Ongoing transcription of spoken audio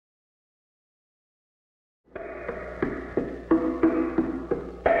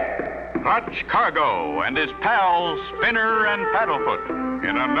Clutch Cargo and his pals Spinner and Paddlefoot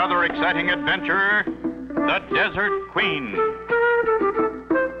in another exciting adventure, The Desert Queen.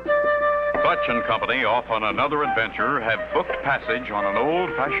 Clutch and Company, off on another adventure, have booked passage on an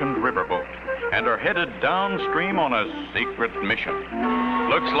old-fashioned riverboat and are headed downstream on a secret mission.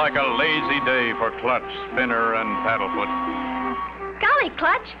 Looks like a lazy day for Clutch, Spinner, and Paddlefoot. Golly,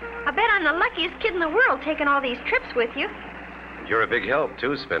 Clutch, I bet I'm the luckiest kid in the world taking all these trips with you. You're a big help,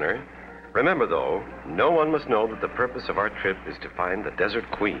 too, Spinner. Remember, though, no one must know that the purpose of our trip is to find the Desert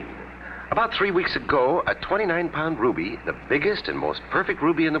Queen. About 3 weeks ago, a 29-pound ruby, the biggest and most perfect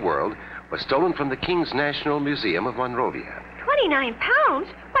ruby in the world, was stolen from the King's National Museum of Monrovia. 29 pounds?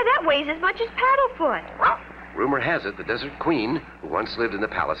 Why, that weighs as much as Paddlefoot. Rumor has it the Desert Queen, who once lived in the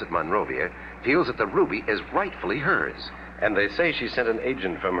palace at Monrovia, feels that the ruby is rightfully hers. And they say she sent an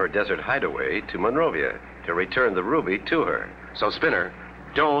agent from her desert hideaway to Monrovia to return the ruby to her. So, Spinner,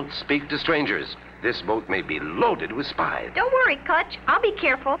 don't speak to strangers. This boat may be loaded with spies. Don't worry, Clutch. I'll be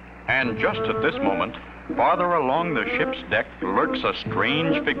careful. And just at this moment, farther along the ship's deck lurks a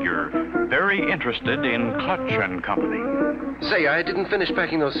strange figure, very interested in Clutch and Company. Say, I didn't finish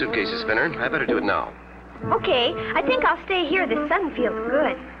packing those suitcases, Spinner. I better do it now. Okay, I think I'll stay here. The sun feels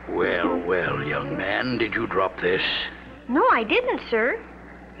good. Well, well, young man, did you drop this? No, I didn't, sir.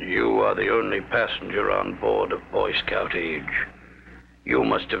 You are the only passenger on board of Boy Scout age. You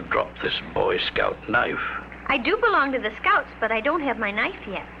must have dropped this Boy Scout knife. I do belong to the Scouts, but I don't have my knife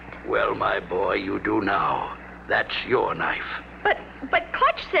yet. Well, my boy, you do now. That's your knife. But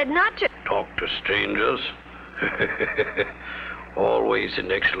Clutch said not to... Talk to strangers? Always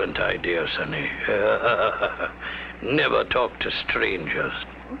an excellent idea, Sonny. Never talk to strangers.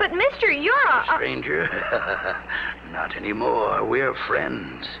 But, mister, you're a... Stranger? Not anymore. We're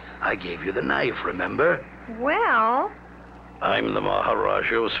friends. I gave you the knife, remember? Well... I'm the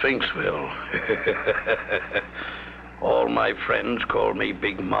Maharaja of Sphinxville. All my friends call me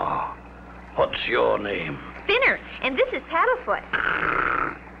Big Ma. What's your name? Spinner, and this is Paddlefoot.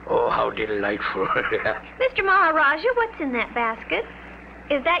 Oh, how delightful. Mr. Maharaja, what's in that basket?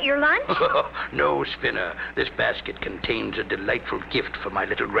 Is that your lunch? No, Spinner. This basket contains a delightful gift for my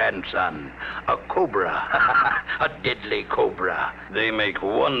little grandson. A cobra. A deadly cobra. They make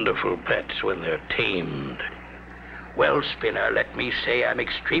wonderful pets when they're tamed. Well, Spinner, let me say I'm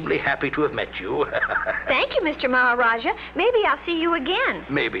extremely happy to have met you. Thank you, Mr. Maharaja. Maybe I'll see you again.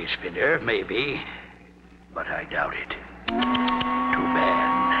 Maybe, Spinner, maybe. But I doubt it. Too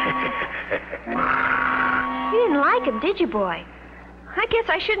bad. You didn't like him, did you, boy? I guess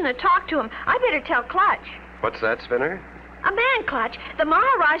I shouldn't have talked to him. I better tell Clutch. What's that, Spinner? A man, Clutch. The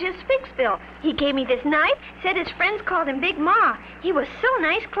Maharaja of Sphinxville. He gave me this knife, said his friends called him Big Ma. He was so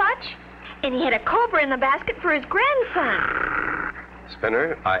nice, Clutch. And he had a cobra in the basket for his grandson.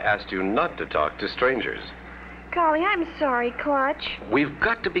 Spinner, I asked you not to talk to strangers. Golly, I'm sorry, Clutch. We've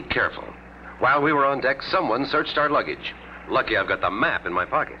got to be careful. While we were on deck, someone searched our luggage. Lucky I've got the map in my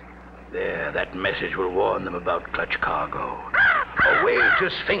pocket. There, that message will warn them about Clutch Cargo. Away to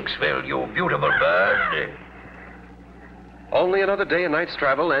Sphinxville, you beautiful bird. Only another day and night's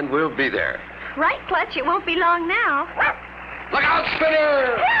travel, and we'll be there. Right, Clutch. It won't be long now. Look out,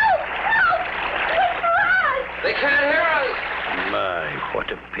 Spinner! Help! Help! Wait for us! They can't hear us! My,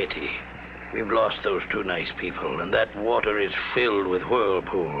 what a pity. We've lost those two nice people, and that water is filled with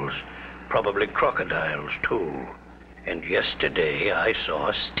whirlpools. Probably crocodiles, too. And yesterday I saw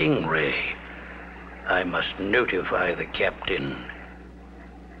a stingray. I must notify the captain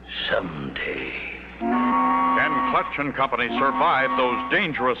someday. Can Clutch and Company survive those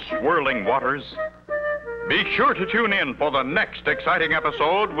dangerous swirling waters? Be sure to tune in for the next exciting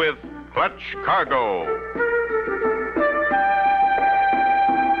episode with Clutch Cargo.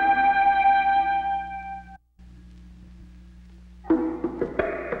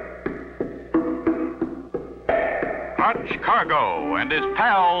 Clutch Cargo and his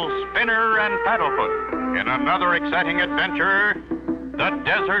pals Spinner and Paddlefoot in another exciting adventure, The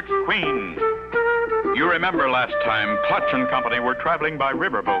Desert Queen. You remember last time Clutch and Company were traveling by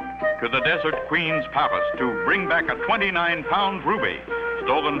riverboat to the Desert Queen's palace to bring back a 29-pound ruby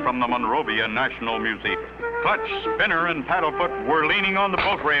stolen from the Monrovia National Museum. Clutch, Spinner, and Paddlefoot were leaning on the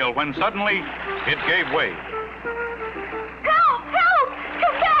boat rail when suddenly it gave way. Help! Help!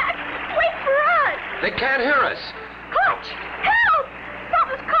 Come back! Wait for us! They can't hear us. Clutch! Help!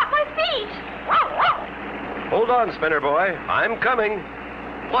 Something's caught my feet! Hold on, Spinner boy. I'm coming.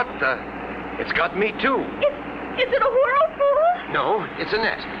 What the... It's got me, too. Is it a whirlpool? No, it's a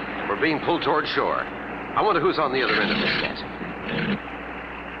net. We're being pulled toward shore. I wonder who's on the other end of this net.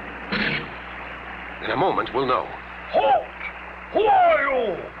 In a moment, we'll know. Halt! Who are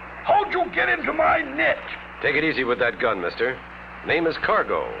you? How'd you get into my net? Take it easy with that gun, mister. Name is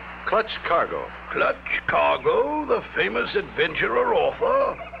Cargo. Clutch Cargo. Clutch Cargo, the famous adventurer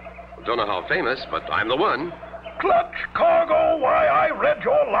author? Don't know how famous, but I'm the one. Clutch Cargo, why, I read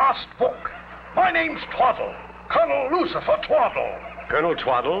your last book. My name's Twaddle, Colonel Lucifer Twaddle. Colonel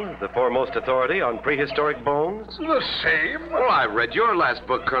Twaddle, the foremost authority on prehistoric bones? The same? Well, I read your last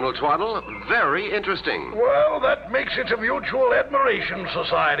book, Colonel Twaddle. Very interesting. Well, that makes it a mutual admiration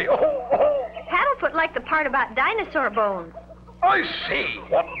society. Oh. Paddlefoot liked the part about dinosaur bones. I see.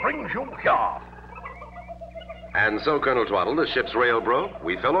 What brings you here? And so, Colonel Twaddle, the ship's rail broke,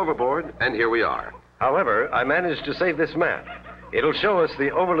 we fell overboard, and here we are. However, I managed to save this map. It'll show us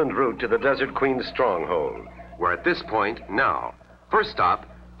the overland route to the Desert Queen's stronghold. We're at this point now. First stop,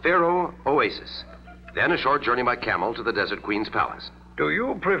 Pharaoh Oasis. Then a short journey by camel to the Desert Queen's palace. Do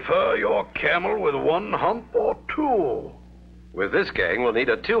you prefer your camel with one hump or two? With this gang, we'll need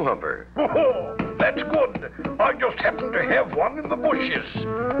a two-humper. Oh, that's good. I just happen to have one in the bushes.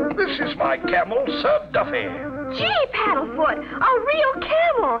 This is my camel, Sir Duffy. Gee, Paddlefoot, a real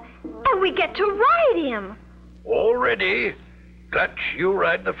camel. And we get to ride him. All ready. Clutch, you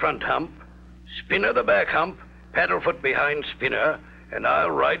ride the front hump. Spinner the back hump. Paddlefoot behind Spinner. And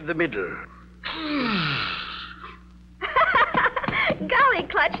I'll ride the middle. Golly,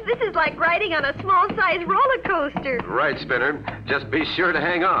 Clutch, this is like riding on a small-sized roller coaster. Right, Spinner. Just be sure to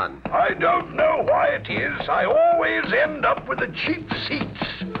hang on. I don't know why it is. I always end up with the cheap seats.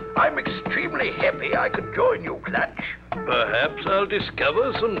 I'm extremely happy I could join you, Clutch. Perhaps I'll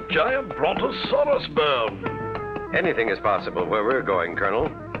discover some giant brontosaurus bone. Anything is possible where we're going, Colonel.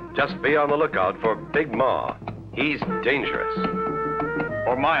 Just be on the lookout for Big Ma. He's dangerous.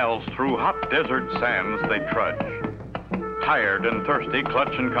 For miles through hot desert sands they trudge. Tired and thirsty,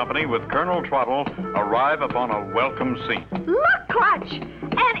 Clutch and company with Colonel Twaddle arrive upon a welcome scene. Look, Clutch,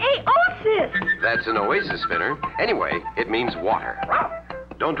 an oasis. That's an oasis, Spinner. Anyway, it means water.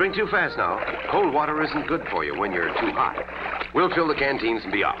 Don't drink too fast now. Cold water isn't good for you when you're too hot. We'll fill the canteens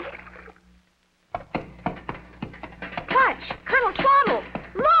and be off. Clutch, Colonel Twaddle,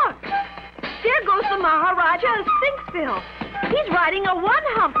 look. There goes the Maharaja of Sphinxville. He's riding a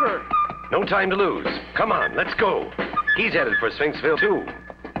one-humper. No time to lose. Come on, let's go. He's headed for Sphinxville, too.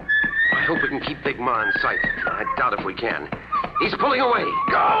 I hope we can keep Big Ma in sight. I doubt if we can. He's pulling away.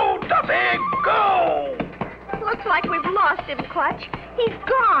 Go, Duffy, go! Looks like we've lost him, Clutch. He's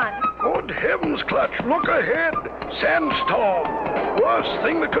gone. Good heavens, Clutch, look ahead. Sandstorm. Worst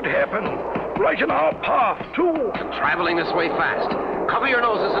thing that could happen. Right in our path, too. Traveling this way fast. Cover your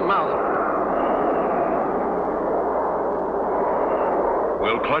noses and mouth.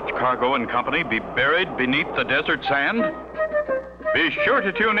 Will Clutch Cargo and Company be buried beneath the desert sand? Be sure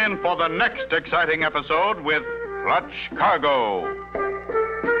to tune in for the next exciting episode with Clutch Cargo.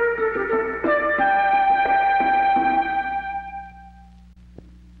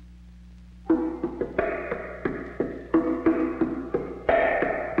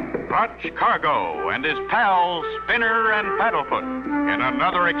 Clutch Cargo and his pals Spinner and Paddlefoot in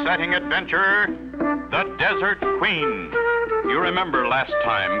another exciting adventure, the Desert Queen. You remember last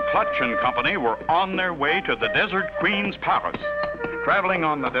time, Clutch and Company were on their way to the Desert Queen's palace. Traveling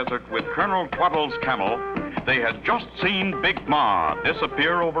on the desert with Colonel Twaddle's camel, they had just seen Big Ma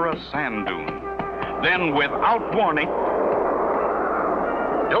disappear over a sand dune. Then, without warning...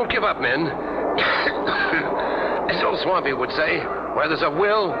 Don't give up, men. As old Swampy would say, where there's a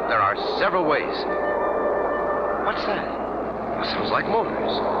will, there are several ways. What's that? That sounds like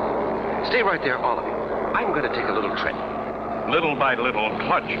motors. Stay right there, all of you. I'm going to take a little trip. Little by little,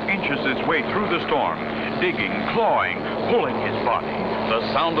 Clutch inches his way through the storm, digging, clawing, pulling his body. The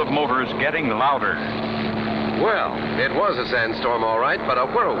sound of motors getting louder. Well, it was a sandstorm, all right, but a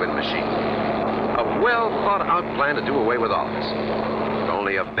whirlwind machine. A well-thought-out plan to do away with all this. Could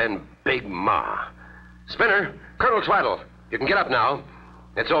only have been Big Ma. Spinner, Colonel Twaddle, you can get up now.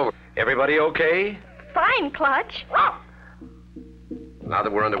 It's over. Everybody okay? Fine, Clutch. Now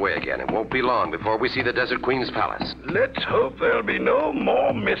that we're underway again, it won't be long before we see the Desert Queen's palace. Let's hope there'll be no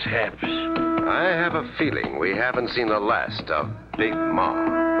more mishaps. I have a feeling we haven't seen the last of Big Ma.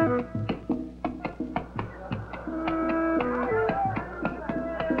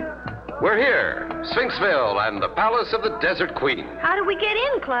 We're here, Sphinxville and the palace of the Desert Queen. How do we get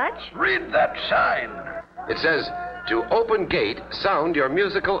in, Clutch? Read that sign. It says, to open gate, sound your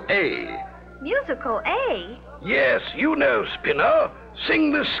musical A. Musical A? Yes, you know, Spinner.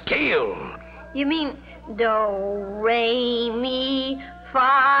 Sing the scale. You mean do, re, mi,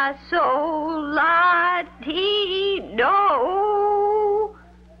 fa, sol, la, ti, do.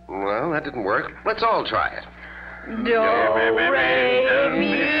 Well, that didn't work. Let's all try it. Do, re,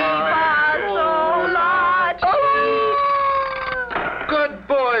 mi, fa, sol, la, ti. Good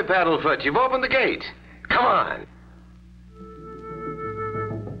boy, Paddlefoot. You've opened the gate. Come on.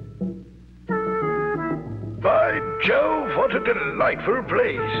 By Jove, what a delightful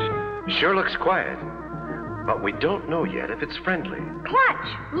place. Sure looks quiet. But we don't know yet if it's friendly. Clutch,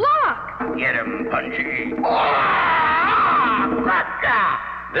 look. Get him, Punchy.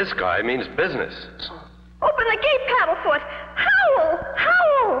 This guy means business. Open the gate, Paddlefoot. Howl,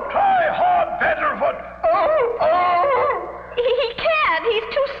 howl. Try hard, Paddlefoot. Oh. He can't. He's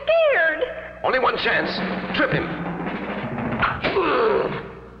too scared. Only one chance. Trip him.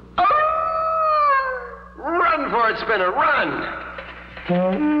 Run for it, Spinner, run!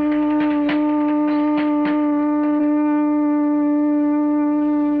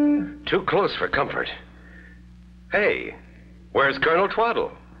 Too close for comfort. Hey, where's Colonel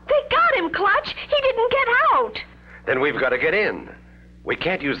Twaddle? They got him, Clutch. He didn't get out. Then we've got to get in. We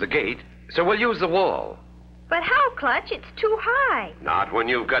can't use the gate, so we'll use the wall. But how, Clutch? It's too high. Not when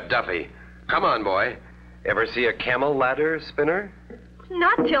you've got Duffy. Come on, boy. Ever see a camel ladder, Spinner?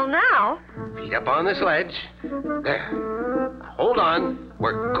 Not till now. Feet up on this ledge. There. Hold on.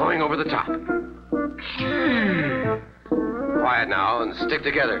 We're going over the top. Quiet now and stick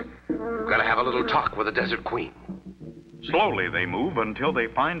together. We've got to have a little talk with the Desert Queen. Slowly they move until they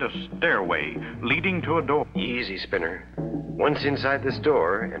find a stairway leading to a door. Easy, Spinner. Once inside this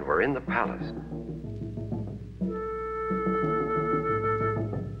door, and we're in the palace.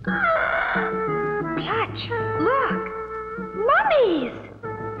 Clutch, look. Mummies.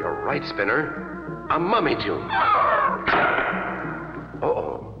 You're right, Spinner. A mummy tomb.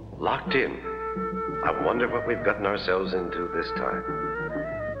 Uh-oh. Locked in. I wonder what we've gotten ourselves into this time.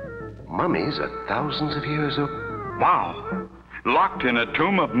 Mummies are thousands of years old. Wow. Locked in a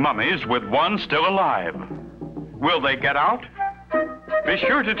tomb of mummies with one still alive. Will they get out? Be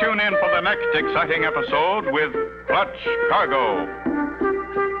sure to tune in for the next exciting episode with Clutch Cargo.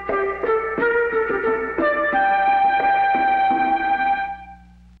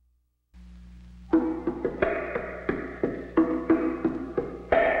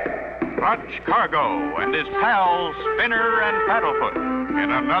 Clutch Cargo and his pals Spinner and Paddlefoot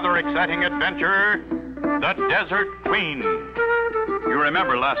in another exciting adventure, the Desert Queen. You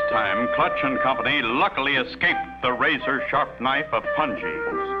remember last time, Clutch and company luckily escaped the razor-sharp knife of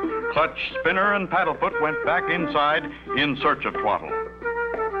Punji. Clutch, Spinner, and Paddlefoot went back inside in search of Twaddle.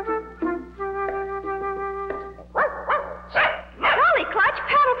 Golly, Clutch,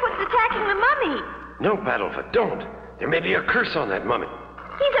 Paddlefoot's attacking the mummy. No, Paddlefoot, don't. There may be a curse on that mummy.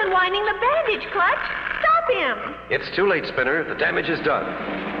 He's unwinding the bandage, Clutch. Stop him. It's too late, Spinner. The damage is done.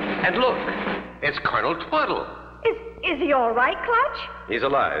 And look, it's Colonel Twaddle. Is he all right, Clutch? He's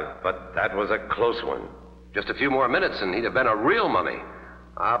alive, but that was a close one. Just a few more minutes and he'd have been a real mummy.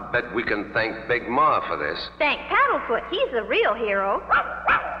 I'll bet we can thank Big Ma for this. Thank Paddlefoot. He's the real hero.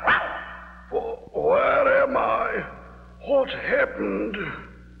 Where am I? What happened?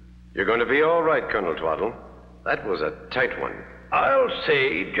 You're going to be all right, Colonel Twaddle. That was a tight one. I'll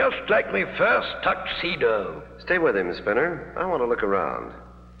say, just like my first tuxedo. Stay with him, Spinner. I want to look around.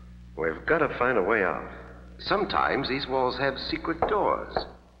 We've got to find a way out. Sometimes these walls have secret doors.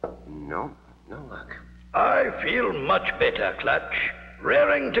 No luck. I feel much better, Clutch.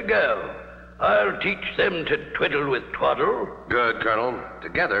 Raring to go. I'll teach them to twiddle with Twaddle. Good, Colonel.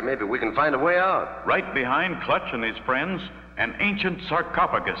 Together, maybe we can find a way out. Right behind Clutch and his friends, an ancient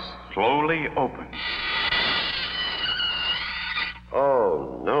sarcophagus slowly opens.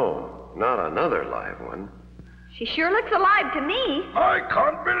 Oh, no. Not another live one. She sure looks alive to me. I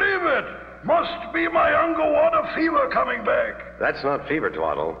can't believe it. Must be my underwater fever coming back. That's not fever,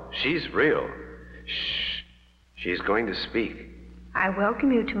 Twaddle. She's real. Shh. She's going to speak. I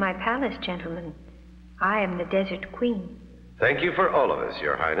welcome you to my palace, gentlemen. I am the Desert Queen. Thank you for all of us,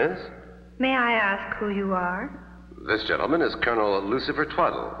 Your Highness. May I ask who you are? This gentleman is Colonel Lucifer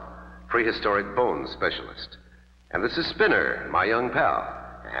Twaddle, prehistoric bones specialist. And this is Spinner, my young pal,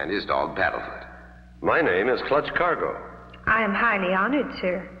 and his dog Paddlefoot. My name is Clutch Cargo. I am highly honored,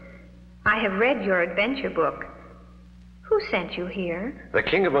 sir. I have read your adventure book. Who sent you here? The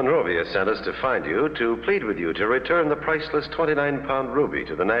King of Monrovia sent us to find you to plead with you to return the priceless 29-pound ruby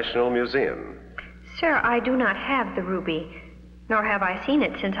to the National Museum. Sir, I do not have the ruby, nor have I seen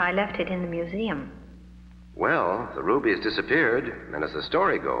it since I left it in the museum. Well, the ruby has disappeared, and as the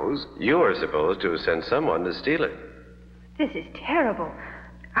story goes, you are supposed to send someone to steal it. This is terrible.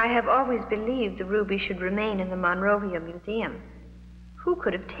 I have always believed the ruby should remain in the Monrovia Museum. Who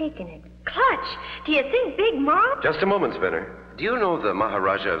could have taken it? Clutch, do you think Big Ma? Just a moment, Spinner. Do you know the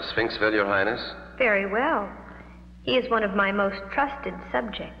Maharaja of Sphinxville, Your Highness? Very well. He is one of my most trusted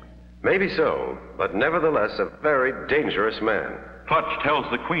subjects. Maybe so, but nevertheless a very dangerous man. Clutch tells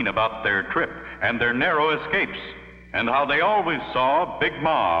the Queen about their trip and their narrow escapes, and how they always saw Big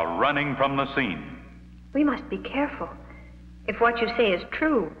Ma running from the scene. We must be careful. If what you say is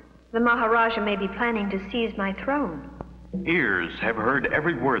true, the Maharaja may be planning to seize my throne. Ears have heard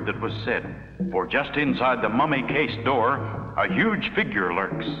every word that was said, for just inside the mummy case door, a huge figure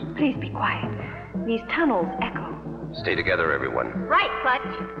lurks. Please be quiet. These tunnels echo. Stay together, everyone. Right,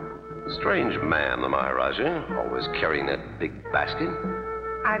 Clutch. Strange man, the Maharaja, always carrying that big basket.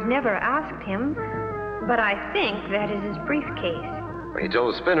 I've never asked him, but I think that is his briefcase. He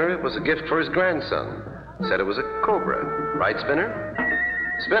told Spinner it was a gift for his grandson. Said it was a cobra. Right, Spinner?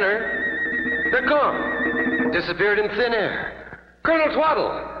 Spinner? They're gone. Disappeared in thin air. Colonel Twaddle.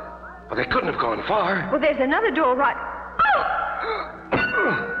 Well, they couldn't have gone far. Well, there's another door right...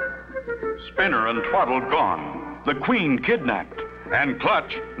 Spinner and Twaddle gone. The Queen kidnapped. And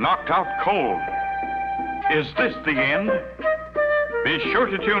Clutch knocked out cold. Is this the end? Be sure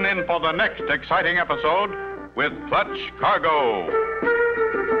to tune in for the next exciting episode with Clutch Cargo.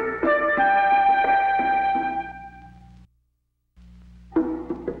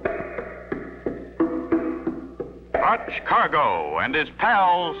 Clutch Cargo and his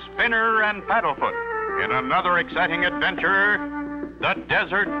pals Spinner and Paddlefoot in another exciting adventure, the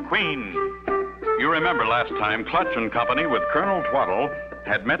Desert Queen. You remember last time Clutch and company with Colonel Twaddle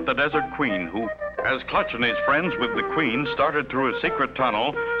had met the Desert Queen, who, as Clutch and his friends with the Queen started through a secret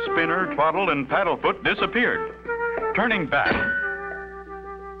tunnel, Spinner, Twaddle, and Paddlefoot disappeared. Turning back...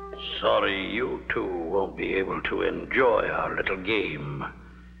 Sorry you two won't be able to enjoy our little game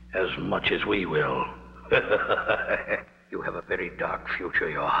as much as we will. You have a very dark future,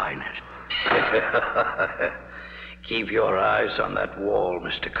 Your Highness. Keep your eyes on that wall,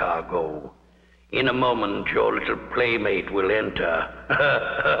 Mr. Cargo. In a moment, your little playmate will enter.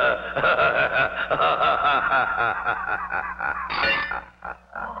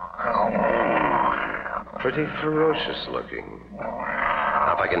 Pretty ferocious looking.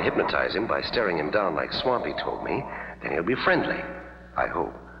 Now, if I can hypnotize him by staring him down like Swampy told me, then he'll be friendly. I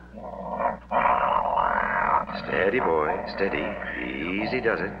hope. Steady, boy, steady. Easy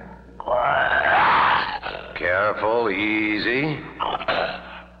does it. Careful, easy.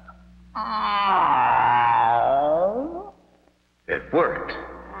 It worked.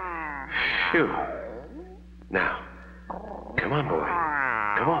 Phew. Now, come on, boy.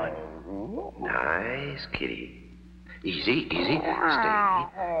 Come on. Nice kitty. Easy, easy. Stay.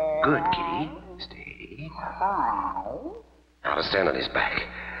 Good kitty. Stay. Now to stand on his back.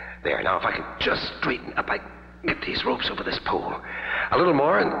 There, now if I can just straighten up, I get these ropes over this pole. A little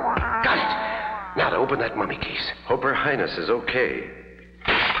more and... Got it. Now to open that mummy case. Hope Her Highness is okay.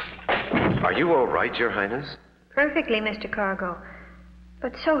 Are you all right, Your Highness? Perfectly, Mr. Cargo.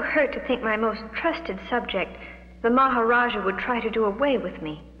 But so hurt to think my most trusted subject, the Maharaja, would try to do away with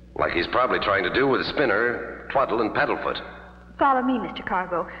me. Like he's probably trying to do with Spinner, Twaddle, and Paddlefoot. Follow me, Mr.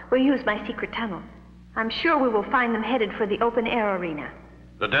 Cargo. We'll use my secret tunnel. I'm sure we will find them headed for the open-air arena.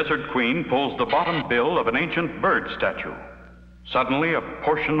 The Desert Queen pulls the bottom bill of an ancient bird statue. Suddenly, a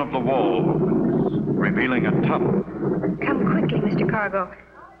portion of the wall opens, revealing a tunnel. Come quickly, Mr. Cargo.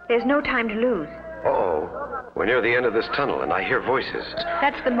 There's no time to lose. Uh-oh. We're near the end of this tunnel, and I hear voices.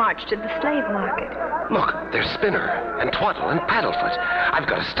 That's the march to the slave market. Look, there's Spinner, and Twaddle, and Paddlefoot. I've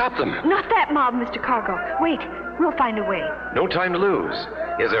got to stop them. Not that mob, Mr. Cargo. Wait, we'll find a way. No time to lose.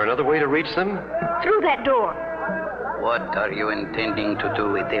 Is there another way to reach them? Through that door. What are you intending to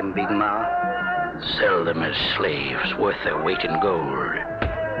do with them, Big Ma? Sell them as slaves worth their weight in gold.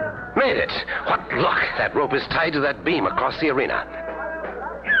 Made it! What luck! That rope is tied to that beam across the arena.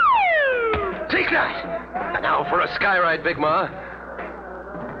 Take that! And now for a sky ride, Big Ma.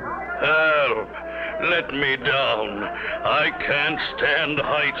 Help! Let me down. I can't stand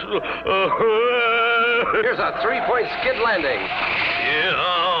heights. Here's a 3-point skid landing.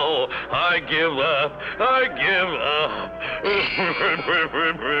 No, I give up. I give up.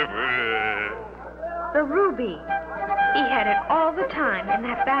 The ruby. He had it all the time in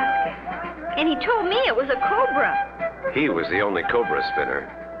that basket. And he told me it was a cobra. He was the only cobra, Spinner.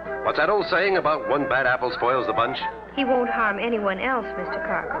 What's that old saying about one bad apple spoils the bunch? He won't harm anyone else, Mr.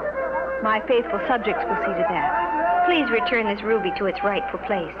 Cargo. My faithful subjects will see to that. Please return this ruby to its rightful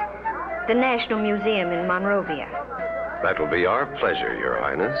place. The National Museum in Monrovia. That will be our pleasure, Your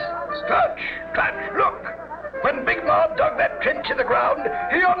Highness. Clutch, look! When Big Ma dug that trench in the ground,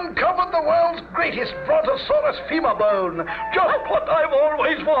 he uncovered the world's greatest Brontosaurus femur bone. Just what I've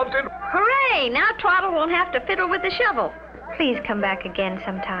always wanted. Hooray! Now Twaddle won't have to fiddle with the shovel. Please come back again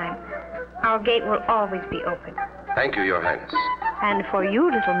sometime. Our gate will always be open. Thank you, Your Highness. And for you,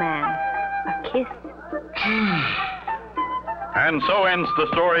 little man, a kiss. And so ends the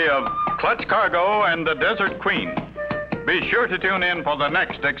story of Clutch Cargo and the Desert Queen. Be sure to tune in for the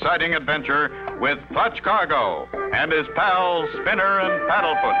next exciting adventure with Clutch Cargo and his pals Spinner and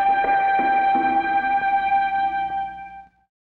Paddlefoot.